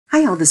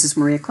Hi all, this is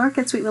Maria Clark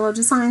at Sweet Willow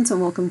Designs and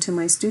welcome to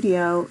my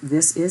studio.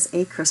 This is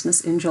a Christmas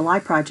in July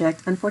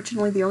project.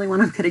 Unfortunately, the only one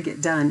I'm going to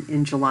get done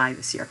in July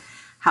this year.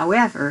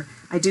 However,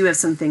 I do have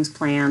some things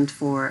planned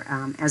for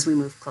as we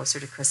move closer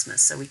to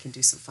Christmas so we can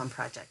do some fun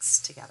projects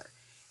together.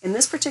 In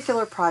this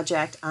particular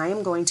project, I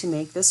am going to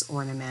make this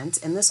ornament,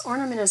 and this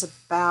ornament is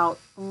about,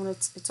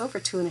 it's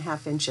over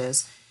 2.5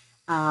 inches.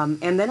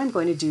 And then I'm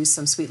going to do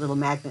some sweet little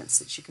magnets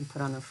that you can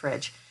put on the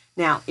fridge.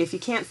 Now, if you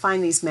can't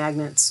find these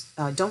magnets,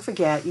 don't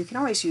forget, you can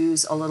always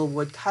use a little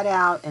wood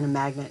cutout and a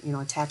magnet,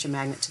 attach a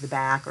magnet to the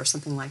back or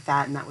something like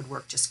that, and that would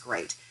work just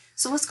great.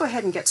 So let's go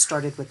ahead and get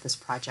started with this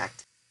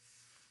project.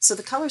 So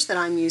the colors that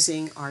I'm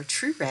using are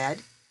True Red,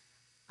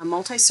 a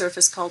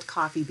multi-surface called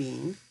Coffee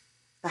Bean,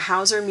 the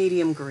Hauser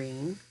Medium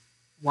Green,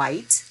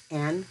 white,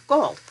 and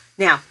gold.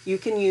 Now, you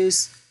can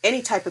use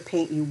any type of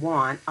paint you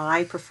want.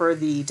 I prefer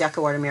the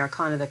DecoArt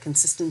Americana. The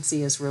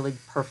consistency is really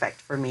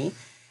perfect for me.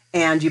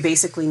 And you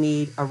basically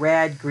need a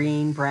red,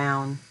 green,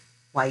 brown,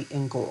 white,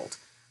 and gold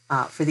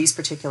for these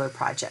particular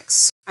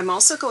projects. I'm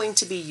also going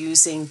to be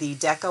using the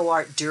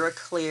DecoArt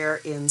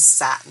DuraClear in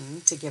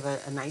satin to give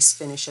a nice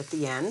finish at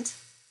the end.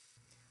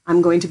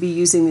 I'm going to be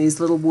using these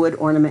little wood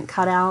ornament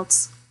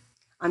cutouts.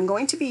 I'm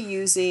going to be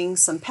using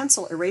some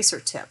pencil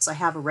eraser tips. I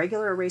have a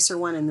regular eraser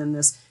one, and then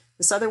this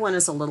other one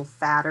is a little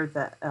fatter.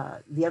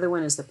 The other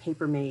one is the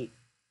Papermate.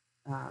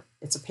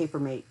 It's a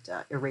Papermate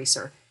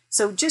eraser.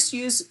 So just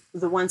use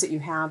the ones that you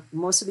have.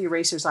 Most of the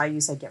erasers I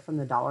use I get from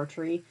the Dollar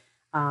Tree,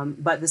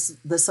 but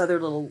this other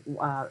little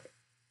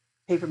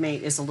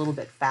Papermate is a little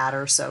bit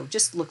fatter, so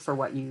just look for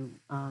what you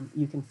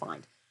can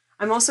find.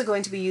 I'm also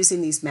going to be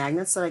using these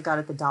magnets that I got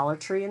at the Dollar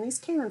Tree, and these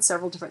came in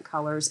several different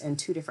colors and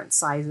 2 different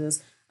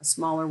sizes, a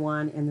smaller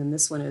one, and then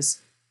this one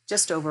is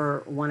just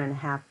over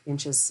 1.5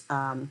 inches.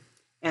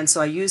 And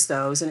so I used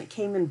those, and it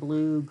came in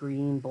blue,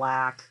 green,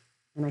 black,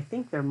 and I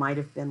think there might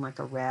have been like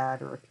a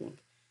red or a pink.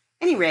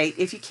 Any rate,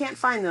 if you can't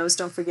find those,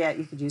 don't forget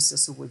you could use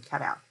this wood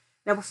cutout.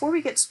 Now, before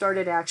we get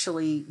started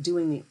actually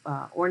doing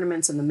the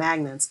ornaments and the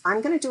magnets,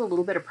 I'm going to do a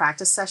little bit of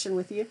practice session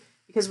with you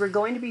because we're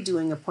going to be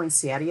doing a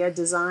poinsettia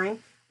design,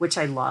 which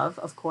I love,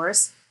 of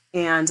course,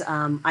 and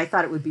I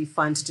thought it would be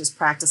fun to just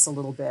practice a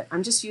little bit.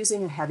 I'm just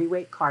using a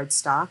heavyweight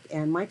cardstock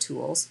and my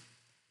tools,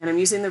 and I'm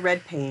using the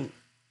red paint,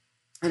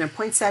 and a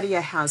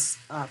poinsettia has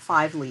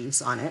 5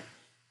 leaves on it,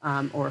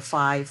 or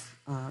 5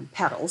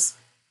 petals.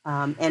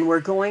 And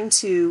we're going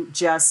to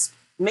just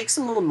make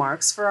some little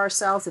marks for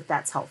ourselves if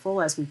that's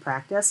helpful as we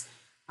practice.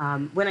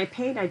 When I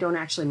paint, I don't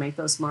actually make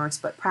those marks,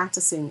 but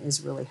practicing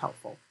is really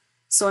helpful.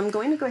 So I'm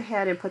going to go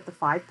ahead and put the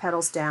 5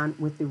 petals down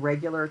with the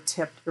regular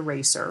tipped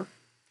eraser.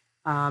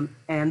 And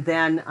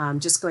then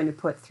I'm just going to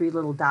put 3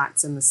 little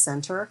dots in the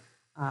center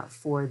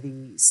for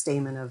the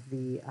stamen of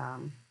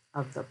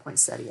the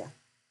poinsettia.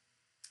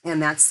 And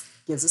that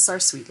gives us our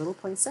sweet little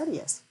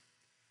poinsettias.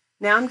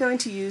 Now I'm going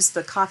to use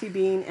the coffee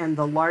bean and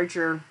the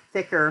larger,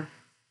 thicker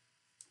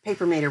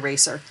Papermate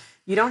eraser.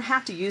 You don't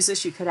have to use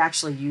this. You could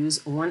actually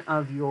use one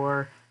of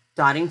your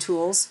dotting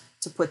tools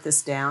to put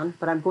this down,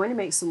 but I'm going to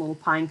make some little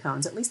pine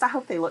cones. At least I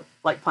hope they look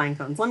like pine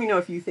cones. Let me know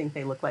if you think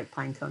they look like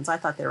pine cones. I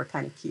thought they were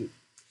kind of cute.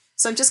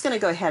 So I'm just going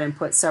to go ahead and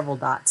put several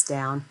dots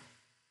down,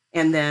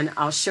 and then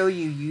I'll show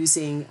you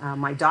using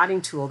my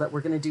dotting tool that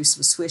we're going to do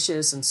some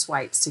swishes and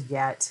swipes to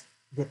get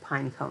the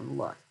pine cone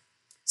look.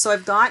 So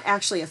I've got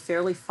actually a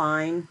fairly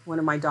fine one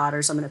of my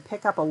daughters. I'm going to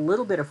pick up a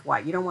little bit of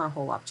white. You don't want a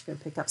whole lot, but you're going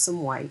to pick up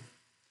some white.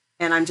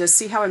 And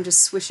see how I'm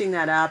just swishing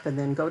that up and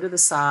then go to the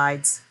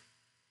sides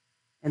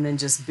and then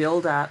just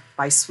build up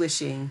by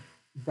swishing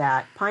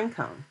that pine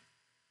cone.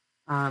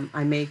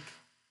 I make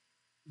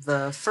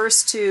the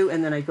first 2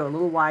 and then I go a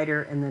little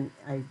wider and then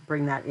I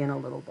bring that in a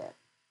little bit.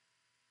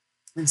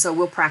 And so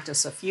we'll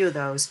practice a few of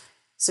those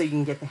so you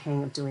can get the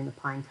hang of doing the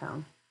pine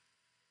cone.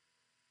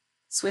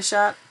 Swish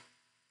up.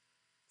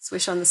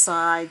 Swish on the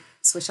side,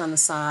 swish on the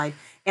side.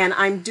 And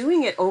I'm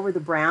doing it over the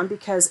brown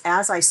because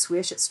as I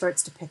swish, it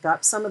starts to pick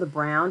up some of the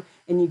brown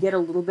and you get a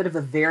little bit of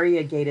a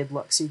variegated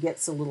look. So you get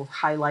some little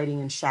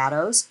highlighting and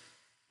shadows.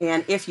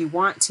 And if you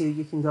want to,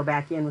 you can go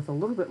back in with a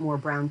little bit more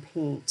brown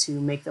paint to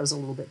make those a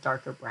little bit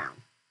darker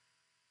brown.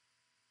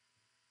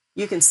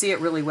 You can see it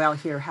really well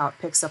here, how it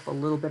picks up a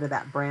little bit of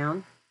that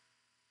brown.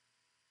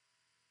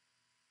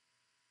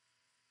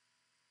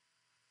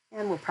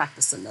 And we'll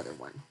practice another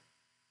one.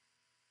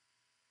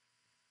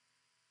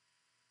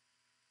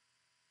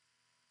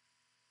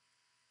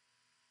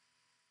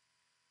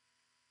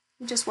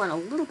 You just want a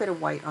little bit of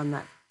white on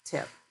that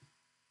tip.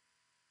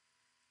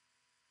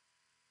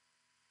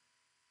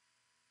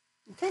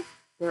 Okay,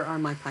 there are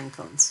my pine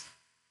cones.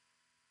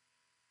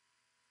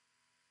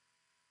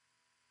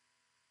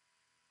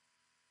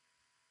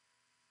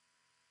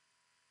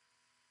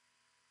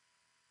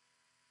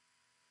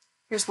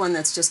 Here's one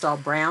that's just all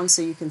brown,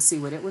 so you can see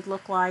what it would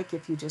look like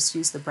if you just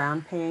use the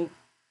brown paint.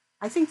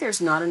 I think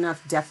there's not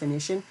enough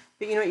definition,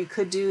 but what you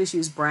could do is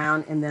use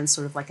brown and then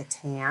sort of like a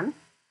tan.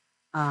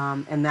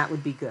 And that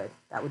would be good.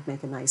 That would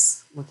make a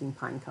nice looking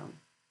pine cone.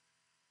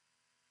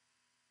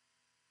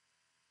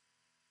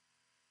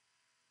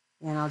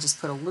 And I'll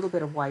just put a little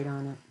bit of white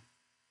on it.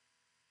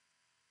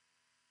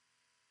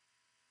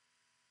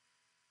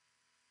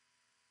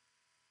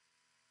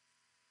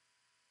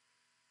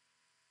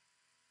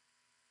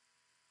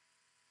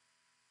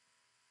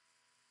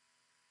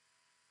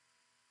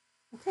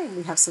 Okay,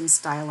 we have some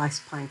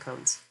stylized pine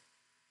cones.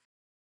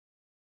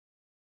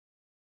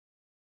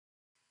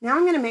 Now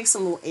I'm going to make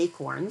some little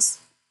acorns.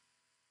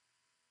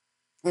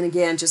 And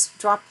again, just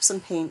drop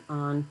some paint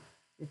on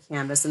your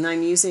canvas. And then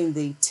I'm using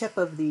the tip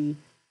of the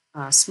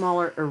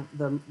smaller, or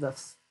the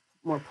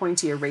more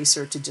pointy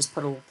eraser to just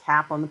put a little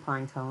cap on the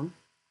pine cone,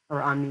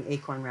 or on the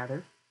acorn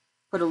rather.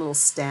 Put a little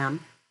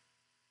stem.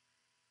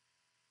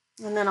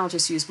 And then I'll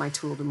just use my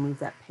tool to move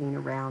that paint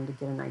around to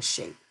get a nice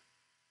shape.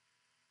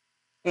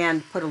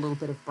 And put a little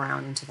bit of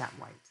brown into that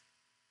white.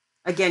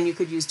 Again, you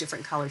could use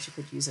different colors. You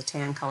could use a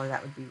tan color.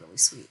 That would be really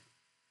sweet.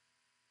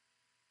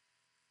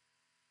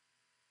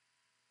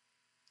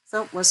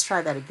 So let's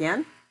try that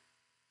again.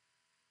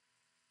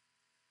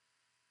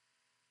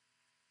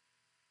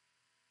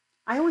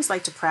 I always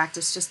like to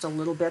practice just a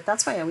little bit.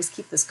 That's why I always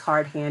keep this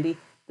card handy.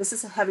 This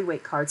is a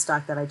heavyweight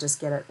cardstock that I just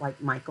get at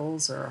like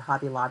Michael's or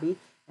Hobby Lobby,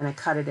 and I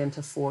cut it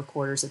into 4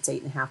 quarters. It's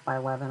 8.5 by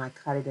 11. I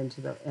cut it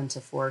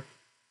into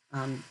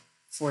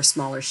four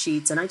smaller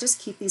sheets, and I just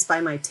keep these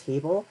by my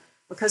table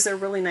because they're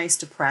really nice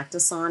to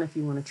practice on if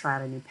you want to try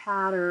out a new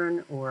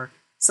pattern or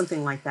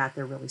something like that.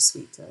 They're really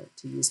sweet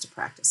to use to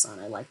practice on.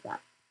 I like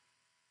that.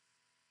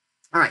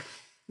 All right,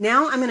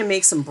 now I'm going to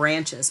make some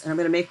branches, and I'm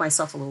going to make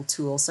myself a little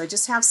tool. So I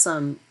just have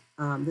some,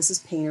 this is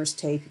painter's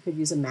tape. You could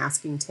use a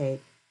masking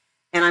tape.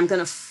 And I'm going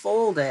to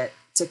fold it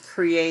to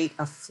create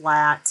a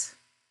flat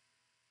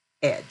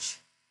edge.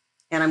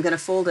 And I'm going to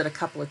fold it a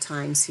couple of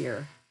times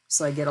here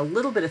so I get a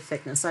little bit of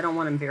thickness. I don't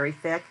want them very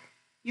thick.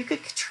 You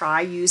could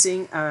try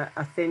using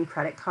a thin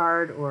credit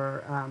card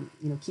or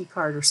key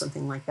card or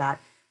something like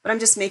that. But I'm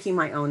just making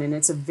my own, and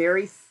it's a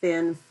very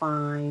thin,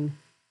 fine.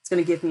 It's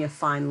going to give me a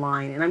fine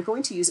line, and I'm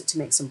going to use it to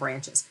make some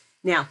branches.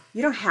 Now,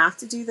 you don't have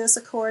to do this,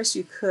 of course.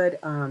 You could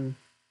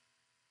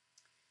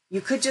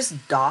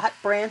just dot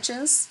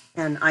branches,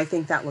 and I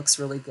think that looks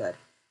really good.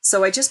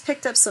 So I just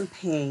picked up some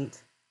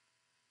paint,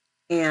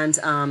 and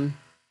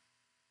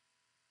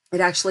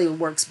it actually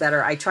works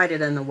better. I tried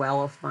it in the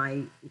well of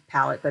my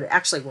palette, but it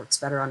actually works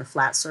better on a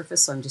flat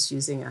surface. So I'm just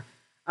using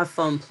a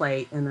foam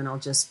plate, and then I'll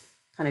just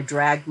kind of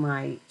drag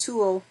my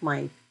tool,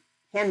 my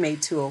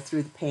handmade tool,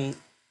 through the paint,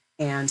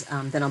 and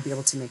then I'll be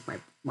able to make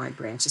my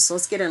branches. So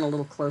let's get in a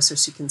little closer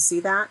so you can see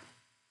that.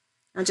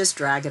 I'll just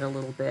drag it a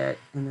little bit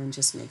and then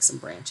just make some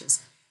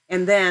branches.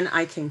 And then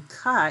I can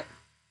cut,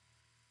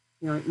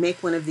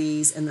 make one of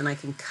these, and then I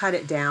can cut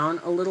it down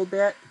a little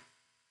bit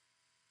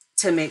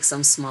to make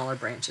some smaller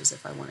branches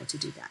if I wanted to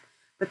do that.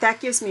 But that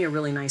gives me a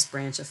really nice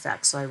branch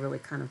effect, so I really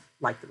kind of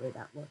like the way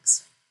that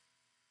looks.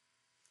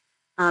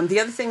 The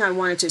other thing I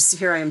wanted to see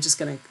here, I'm just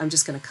going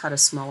to cut a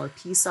smaller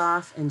piece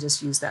off and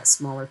just use that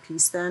smaller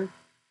piece then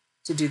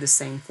to do the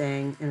same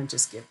thing, and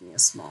just give me a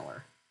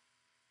smaller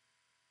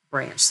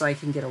branch so I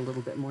can get a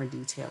little bit more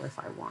detail if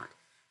I want.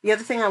 The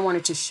other thing I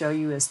wanted to show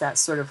you is that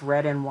sort of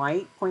red and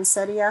white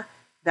poinsettia.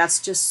 That's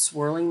just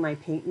swirling my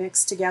paint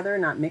mix together,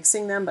 not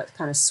mixing them, but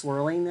kind of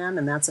swirling them,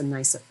 and that's a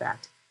nice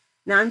effect.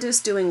 Now I'm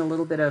just doing a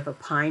little bit of a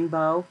pine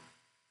bow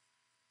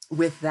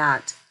with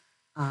that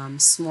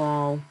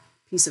small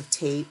piece of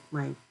tape,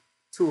 my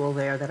tool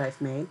there that I've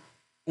made,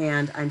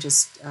 and I'm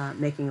just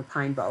making a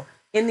pine bow.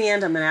 In the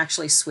end, I'm going to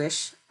actually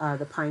swish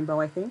the pine bow,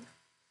 I think.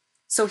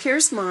 So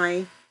here's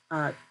my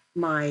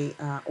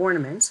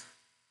ornament.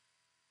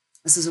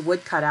 This is a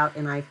wood cutout,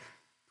 and I've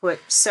put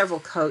several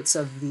coats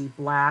of the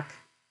black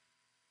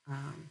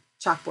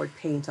chalkboard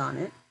paint on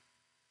it.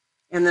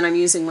 And then I'm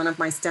using one of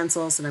my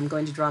stencils, and I'm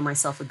going to draw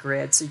myself a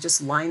grid. So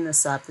just line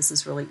this up. This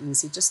is really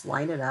easy. Just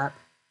line it up.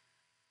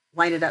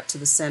 Line it up to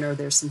the center.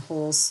 There's some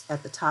holes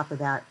at the top of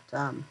that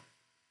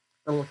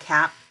little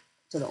cap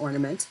to the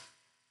ornament.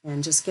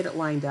 And just get it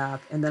lined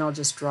up, and then I'll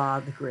just draw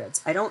the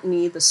grids. I don't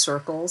need the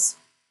circles,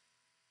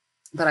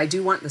 but I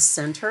do want the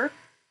center,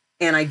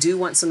 and I do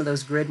want some of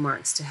those grid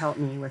marks to help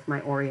me with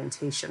my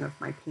orientation of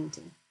my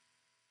painting.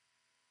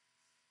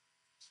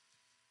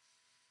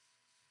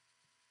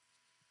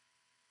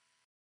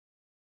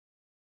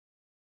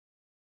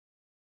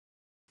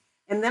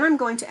 And then I'm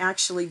going to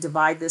actually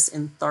divide this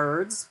in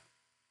thirds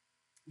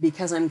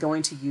because I'm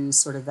going to use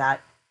sort of that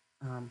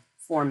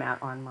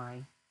format on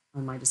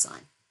my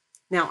design.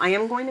 Now I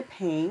am going to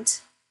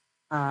paint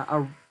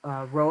a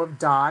row of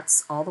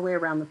dots all the way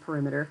around the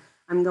perimeter.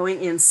 I'm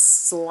going in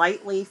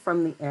slightly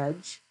from the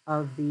edge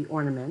of the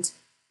ornament,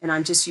 and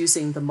I'm just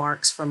using the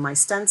marks from my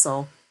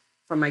stencil,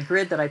 from my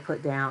grid that I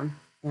put down,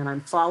 and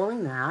I'm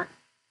following that.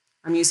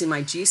 I'm using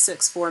my G6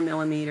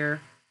 4mm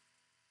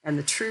and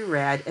the True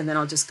Red, and then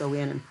I'll just go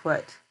in and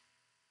put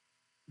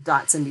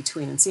dots in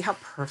between, and see how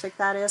perfect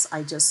that is.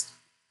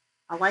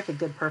 I like a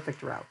good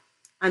perfect row.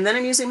 And then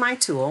I'm using my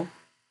tool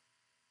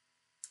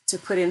to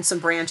put in some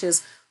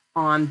branches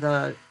on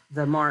the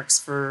marks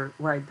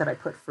that I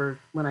put for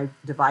when I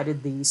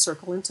divided the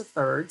circle into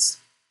thirds.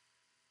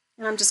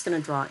 And I'm just going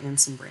to draw in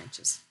some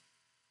branches.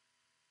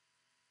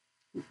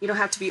 You don't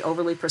have to be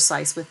overly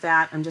precise with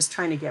that. I'm just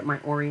trying to get my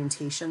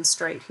orientation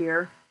straight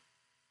here.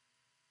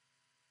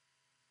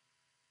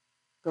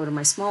 Go to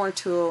my smaller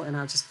tool, and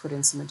I'll just put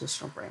in some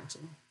additional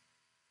branching.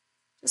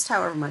 Just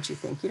however much you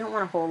think. You don't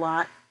want a whole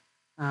lot.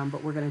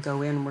 but we're going to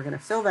go in and we're going to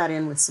fill that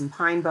in with some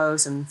pine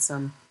boughs and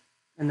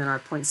then our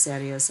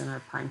poinsettias and our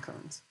pine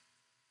cones.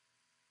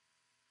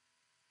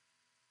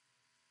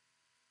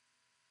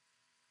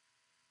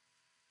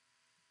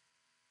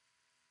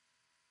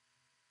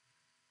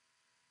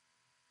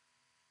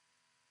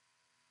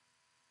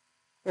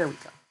 There we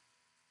go.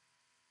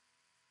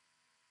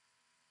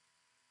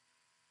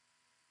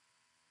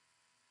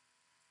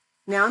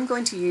 Now I'm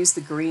going to use the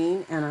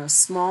green and a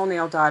small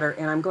nail daughter,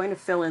 and I'm going to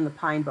fill in the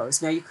pine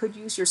boughs. Now you could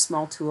use your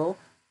small tool,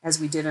 as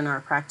we did in our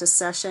practice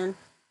session.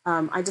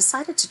 I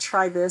decided to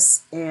try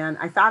this, and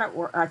I thought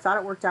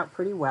it worked out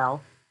pretty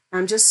well.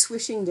 I'm just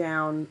swishing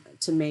down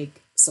to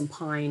make some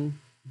pine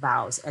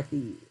boughs at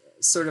the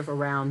sort of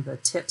around the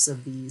tips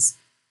of these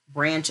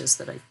branches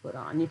that I've put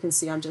on. You can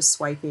see I'm just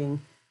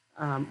swiping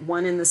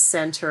one in the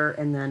center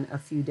and then a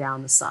few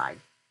down the side.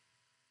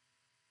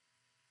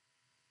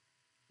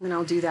 And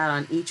I'll do that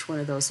on each one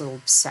of those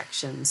little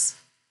sections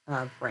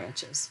of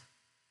branches.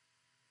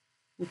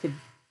 You could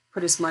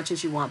put as much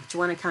as you want, but you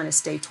want to kind of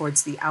stay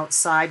towards the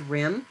outside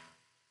rim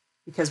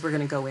because we're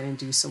going to go in and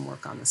do some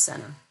work on the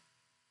center.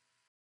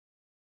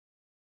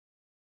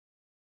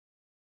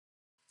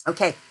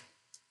 Okay,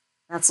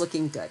 that's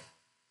looking good.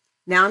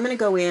 Now I'm going to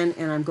go in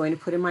and I'm going to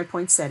put in my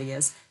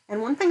poinsettias.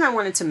 And one thing I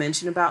wanted to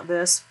mention about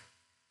this,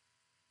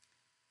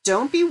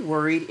 don't be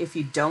worried if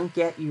you don't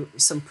get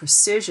some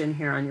precision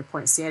here on your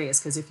poinsettias,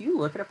 because if you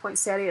look at a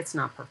poinsettia, it's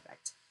not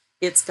perfect.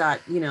 It's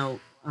got,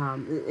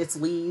 its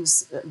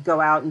leaves go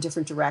out in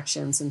different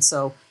directions, and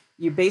so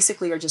you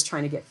basically are just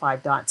trying to get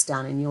 5 dots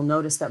down, and you'll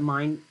notice that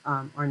mine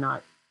are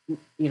not,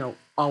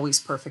 always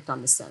perfect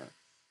on the center.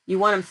 You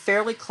want them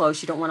fairly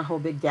close. You don't want a whole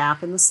big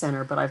gap in the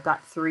center, but I've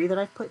got 3 that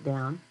I've put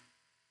down.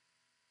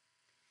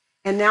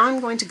 And now I'm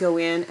going to go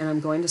in and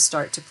I'm going to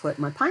start to put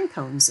my pine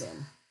cones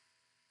in.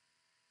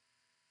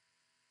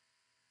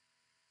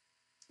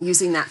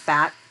 Using that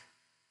fat,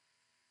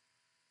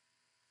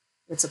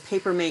 it's a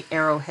Papermate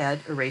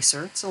Arrowhead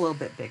eraser. It's a little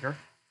bit bigger.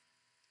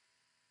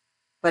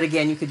 But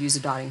again, you could use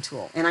a dotting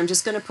tool. And I'm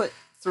just going to put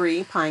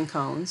 3 pine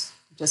cones.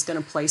 I'm just going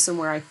to place them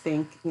where I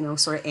think,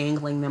 sort of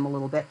angling them a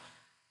little bit.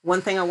 One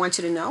thing I want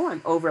you to know,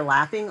 I'm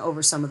overlapping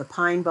over some of the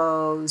pine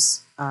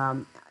boughs,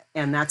 and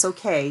that's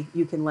okay.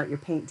 You can let your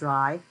paint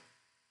dry.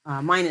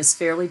 Mine is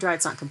fairly dry.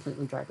 It's not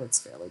completely dry, but it's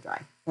fairly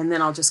dry. And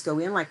then I'll just go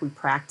in like we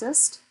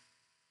practiced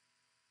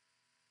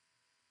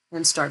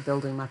and start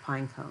building my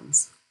pine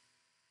cones.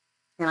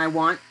 And I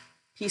want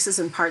pieces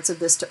and parts of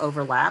this to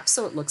overlap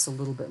so it looks a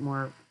little bit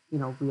more,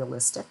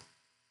 realistic.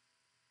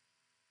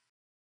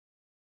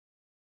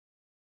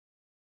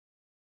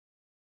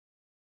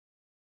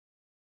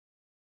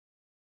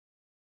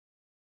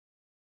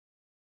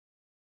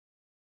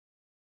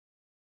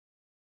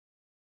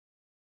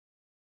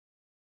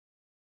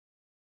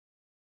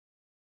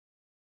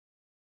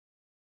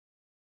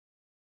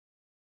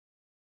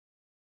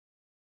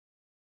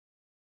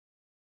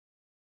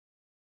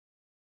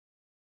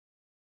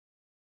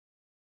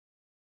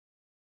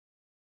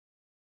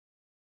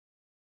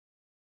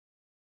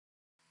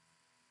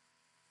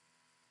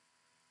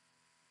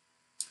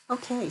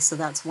 Okay, so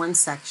that's one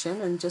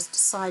section, and just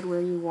decide where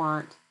you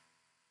want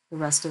the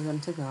rest of them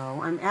to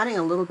go. I'm adding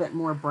a little bit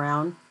more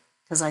brown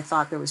because I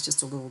thought there was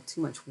just a little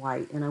too much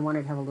white, and I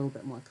wanted to have a little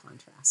bit more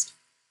contrast.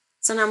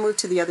 So now move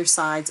to the other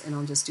sides, and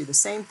I'll just do the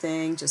same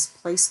thing. Just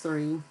place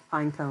 3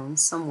 pine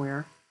cones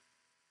somewhere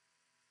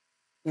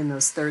in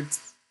those third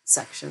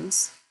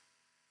sections.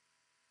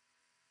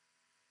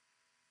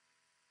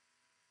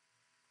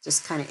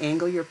 Just kind of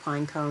angle your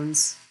pine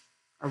cones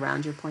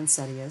around your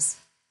poinsettias.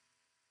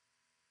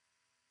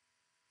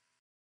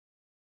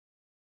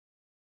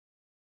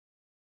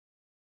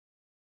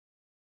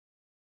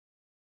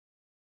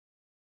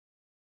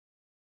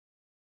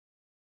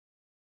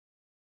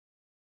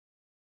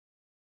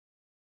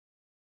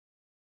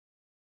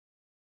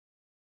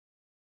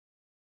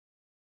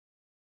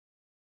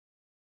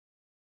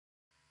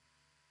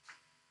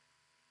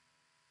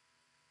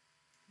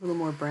 A little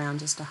more brown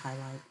just to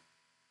highlight.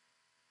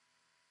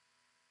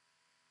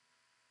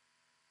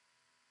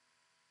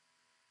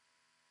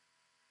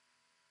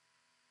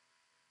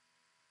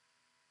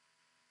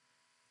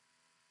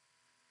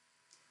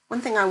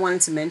 One thing I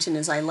wanted to mention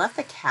is I left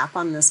the cap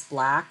on this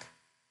black.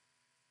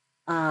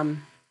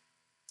 I'm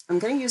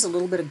going to use a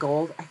little bit of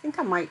gold. I think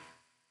I might,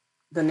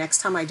 the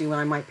next time I do it,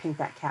 I might paint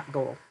that cap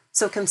gold.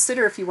 So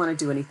consider if you want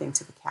to do anything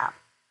to the cap.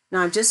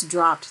 Now I've just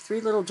dropped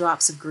 3 little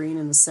drops of green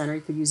in the center.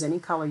 You could use any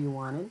color you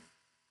wanted.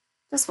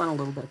 Just want a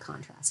little bit of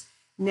contrast.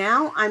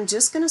 Now I'm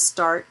just going to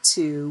start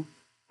to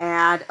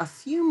add a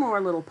few more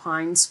little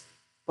pine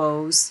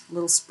boughs,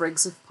 little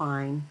sprigs of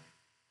pine.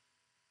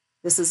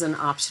 This is an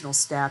optional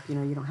step, you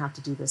don't have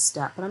to do this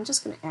step, but I'm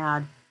just going to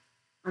add,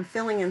 I'm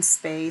filling in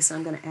space,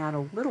 I'm going to add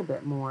a little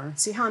bit more.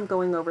 See how I'm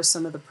going over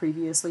some of the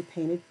previously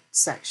painted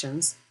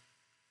sections?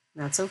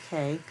 That's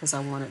okay, because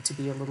I want it to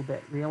be a little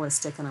bit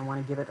realistic and I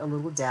want to give it a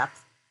little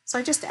depth. So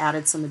I just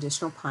added some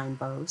additional pine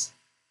boughs.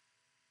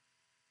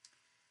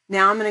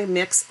 Now I'm going to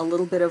mix a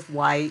little bit of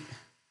white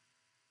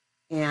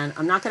And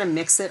I'm not going to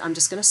mix it. I'm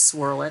just going to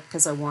swirl it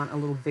because I want a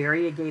little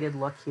variegated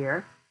look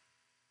here.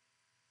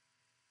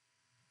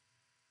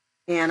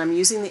 And I'm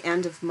using the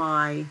end of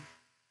my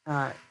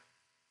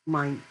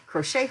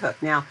crochet hook.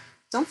 Now,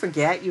 don't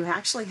forget, you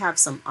actually have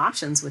some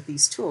options with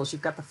these tools.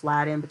 You've got the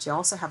flat end, but you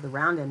also have the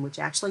round end, which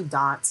actually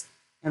dots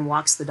and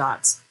walks the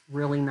dots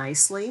really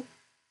nicely.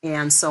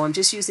 And so I'm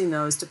just using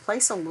those to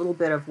place a little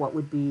bit of what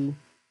would be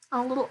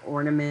little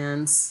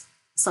ornaments,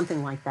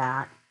 something like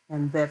that.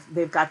 And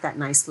they've got that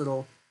nice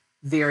little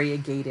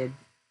variegated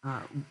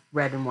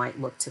red and white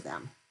look to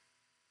them.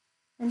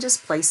 And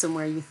just place them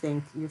where you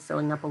think you're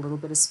filling up a little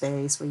bit of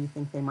space, where you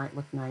think they might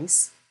look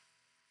nice.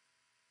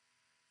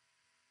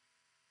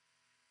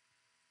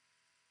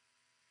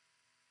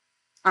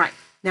 All right,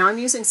 now I'm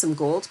using some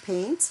gold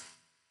paint,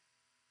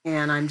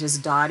 and I'm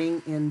just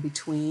dotting in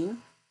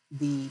between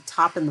the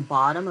top and the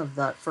bottom of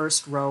the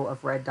first row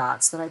of red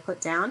dots that I put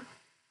down.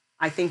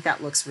 I think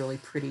that looks really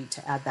pretty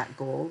to add that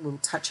gold, little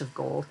touch of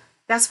gold.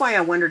 That's why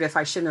I wondered if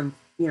I shouldn't have,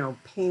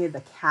 painted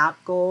the cap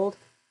gold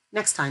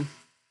next time.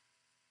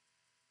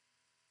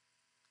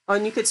 Oh,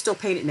 and you could still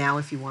paint it now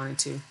if you wanted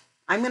to.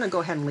 I'm going to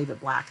go ahead and leave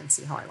it black and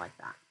see how I like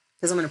that,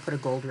 because I'm going to put a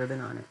gold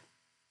ribbon on it.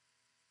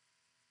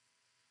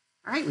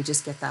 All right, we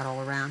just get that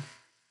all around.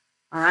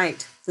 All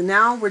right, so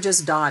now we're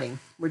just dotting.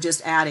 We're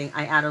just adding.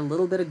 I add a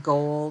little bit of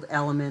gold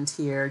element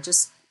here,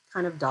 just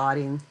kind of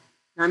dotting.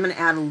 Now I'm going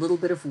to add a little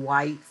bit of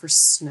white for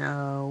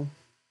snow.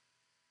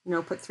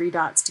 Put 3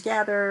 dots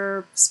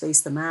together,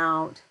 space them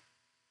out.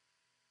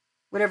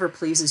 Whatever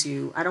pleases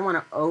you. I don't want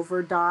to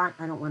over dot.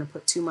 I don't want to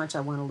put too much. I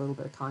want a little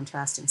bit of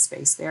contrast and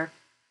space there.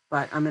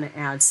 But I'm going to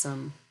add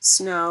some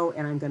snow,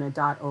 and I'm going to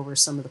dot over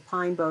some of the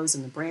pine boughs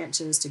and the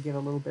branches to give a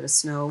little bit of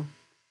snow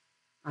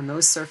on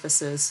those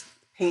surfaces.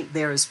 Paint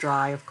there is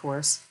dry, of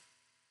course.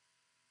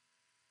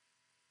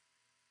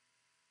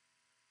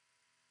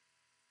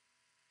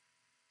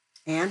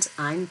 And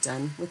I'm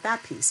done with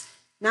that piece.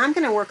 Now I'm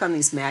going to work on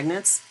these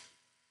magnets.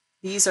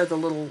 These are the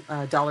little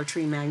Dollar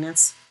Tree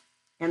magnets,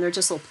 and they're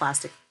just little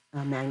plastic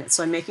magnets.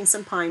 So I'm making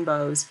some pine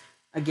boughs,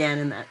 again,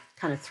 in that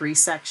kind of 3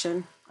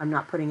 section. I'm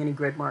not putting any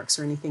grid marks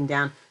or anything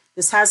down.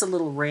 This has a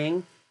little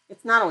ring.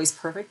 It's not always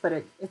perfect,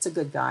 but it's a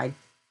good guide.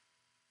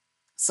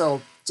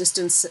 So just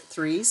in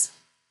 3s.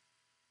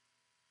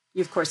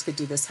 You, of course, could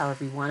do this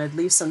however you wanted.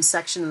 Leave some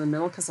section in the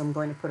middle because I'm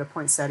going to put a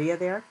poinsettia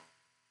there.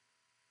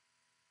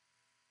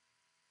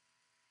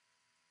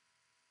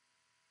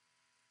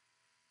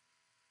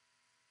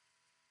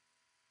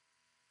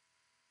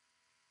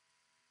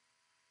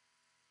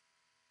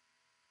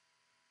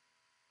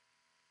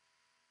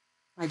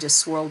 I just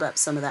swirled up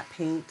some of that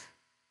paint.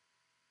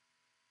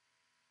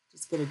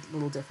 Just get a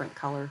little different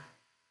color.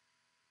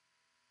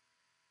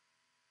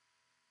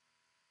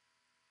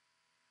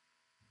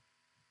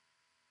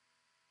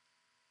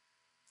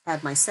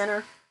 Add my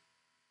center.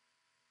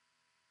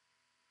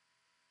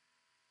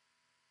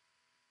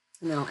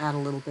 And then I'll add a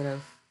little bit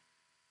of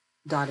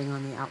dotting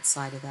on the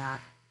outside of that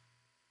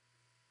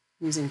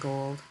using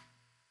gold.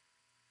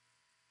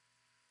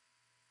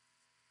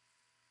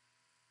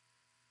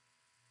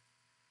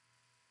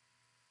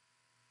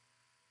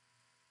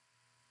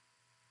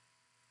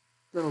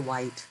 A little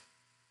white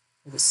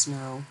for the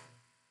snow.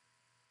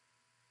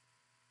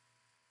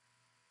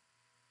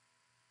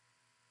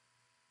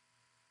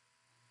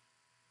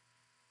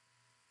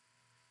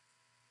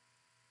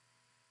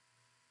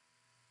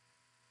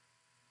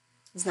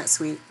 Isn't that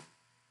sweet?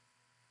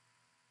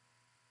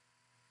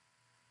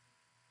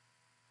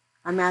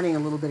 I'm adding a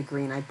little bit of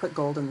green. I put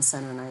gold in the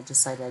center and I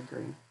decided to add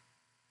green.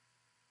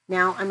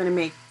 Now I'm going to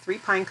make 3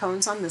 pine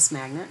cones on this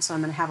magnet, so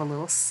I'm going to have a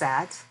little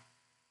set.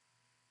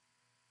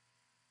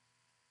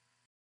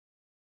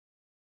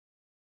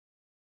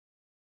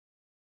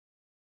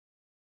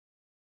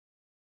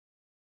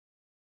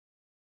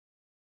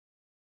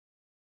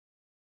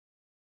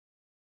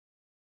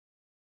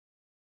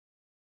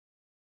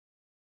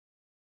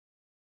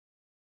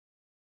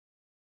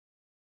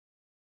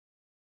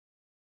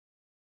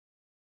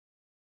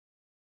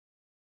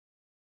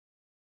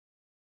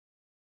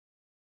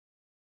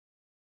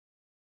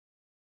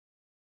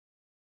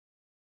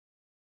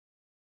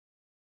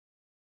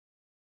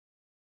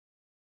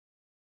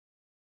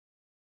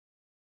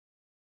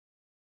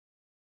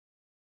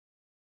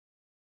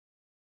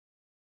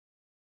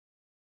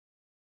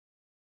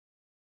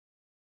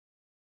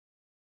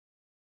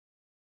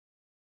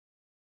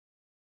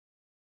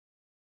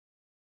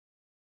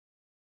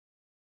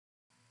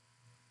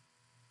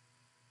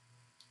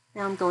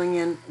 Now I'm going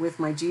in with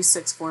my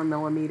G6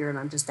 4mm and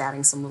I'm just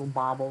adding some little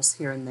baubles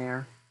here and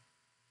there.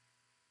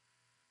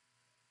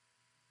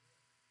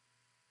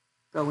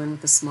 Go in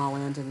with the small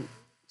end and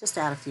just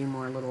add a few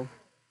more little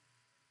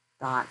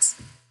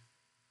dots.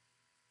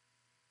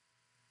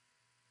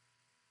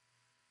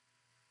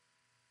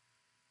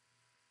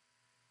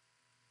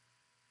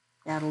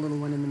 Add a little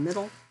one in the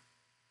middle.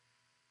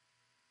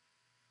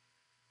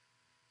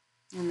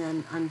 And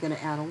then I'm going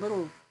to add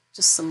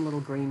just some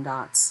little green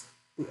dots,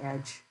 the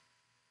edge.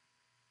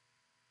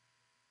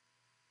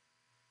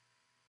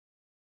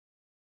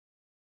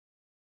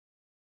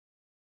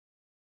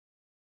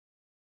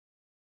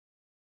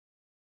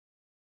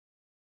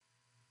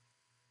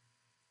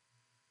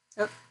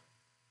 Oh,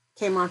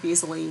 came off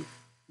easily.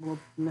 A little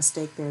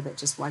mistake there that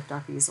just wiped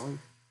off easily.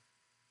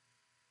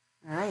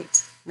 All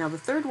right, now the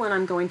third one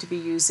I'm going to be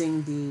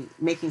using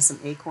making some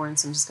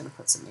acorns. I'm just going to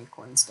put some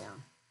acorns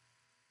down.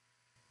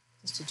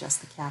 Just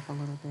adjust the cap a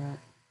little bit.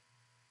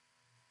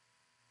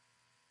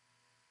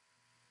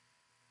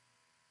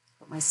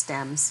 Put my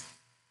stems.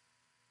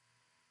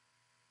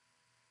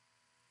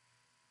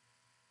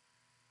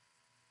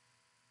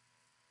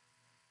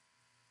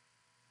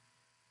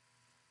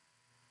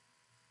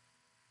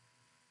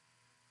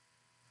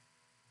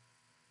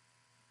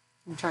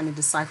 I'm trying to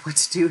decide what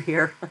to do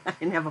here. I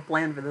didn't have a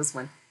plan for this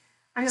one.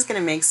 I'm just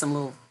going to make some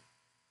little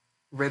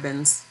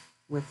ribbons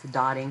with the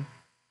dotting.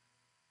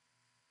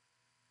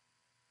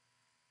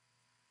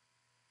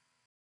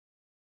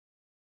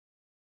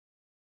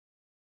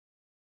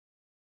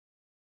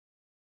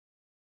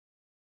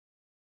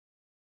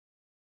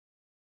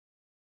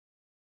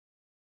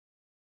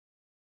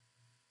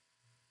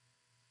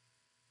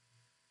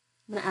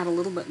 I'm going to add a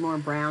little bit more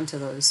brown to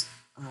those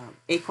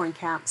acorn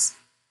caps.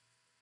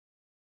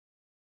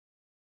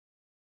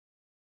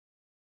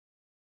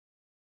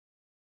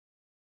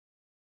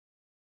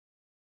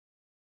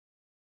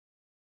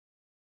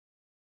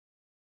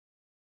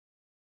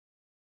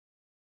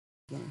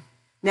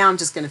 Now I'm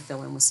just going to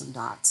fill in with some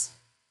dots.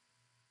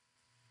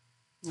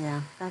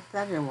 Yeah, that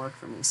didn't work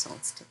for me, so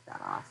let's take that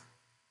off.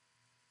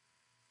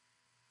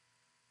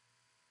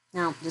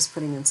 Now just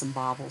putting in some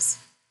baubles.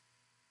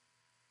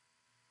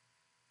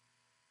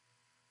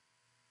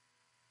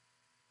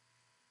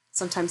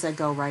 Sometimes I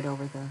go right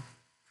over the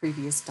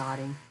previous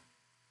dotting.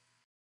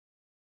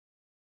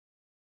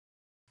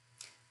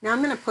 Now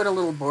I'm going to put a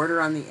little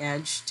border on the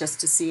edge just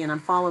to see, and I'm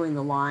following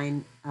the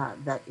line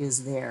that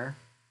is there.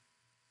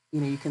 You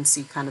know, you can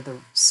see kind of the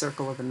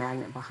circle of the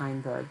magnet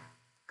behind the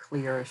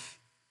clearish,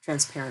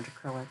 transparent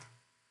acrylic.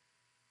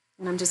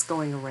 And I'm just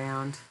going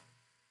around.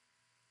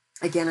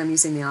 Again, I'm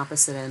using the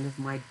opposite end of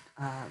my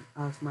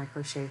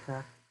crochet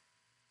hook.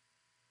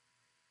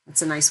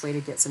 It's a nice way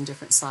to get some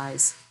different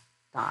size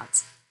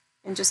dots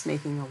and just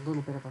making a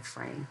little bit of a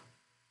frame.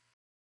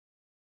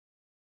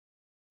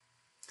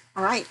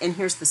 All right, and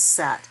here's the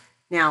set.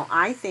 Now,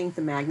 I think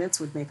the magnets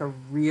would make a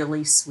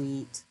really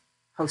sweet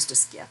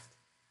hostess gift,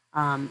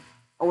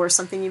 or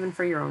something even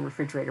for your own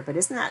refrigerator. But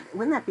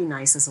wouldn't that be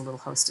nice as a little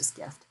hostess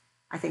gift?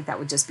 I think that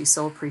would just be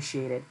so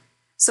appreciated.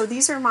 So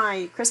these are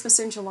my Christmas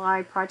in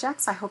July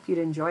projects. I hope you'd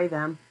enjoy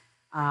them.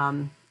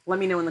 Let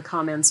me know in the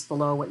comments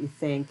below what you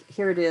think.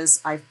 Here it is.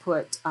 I've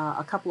put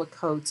a couple of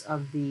coats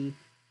of the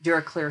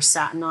DuraClear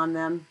satin on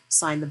them,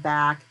 signed the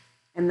back,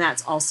 and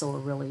that's also a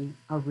really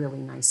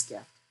nice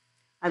gift.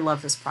 I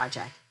love this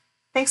project.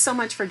 Thanks so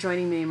much for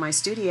joining me in my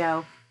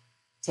studio.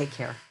 Take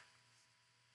care.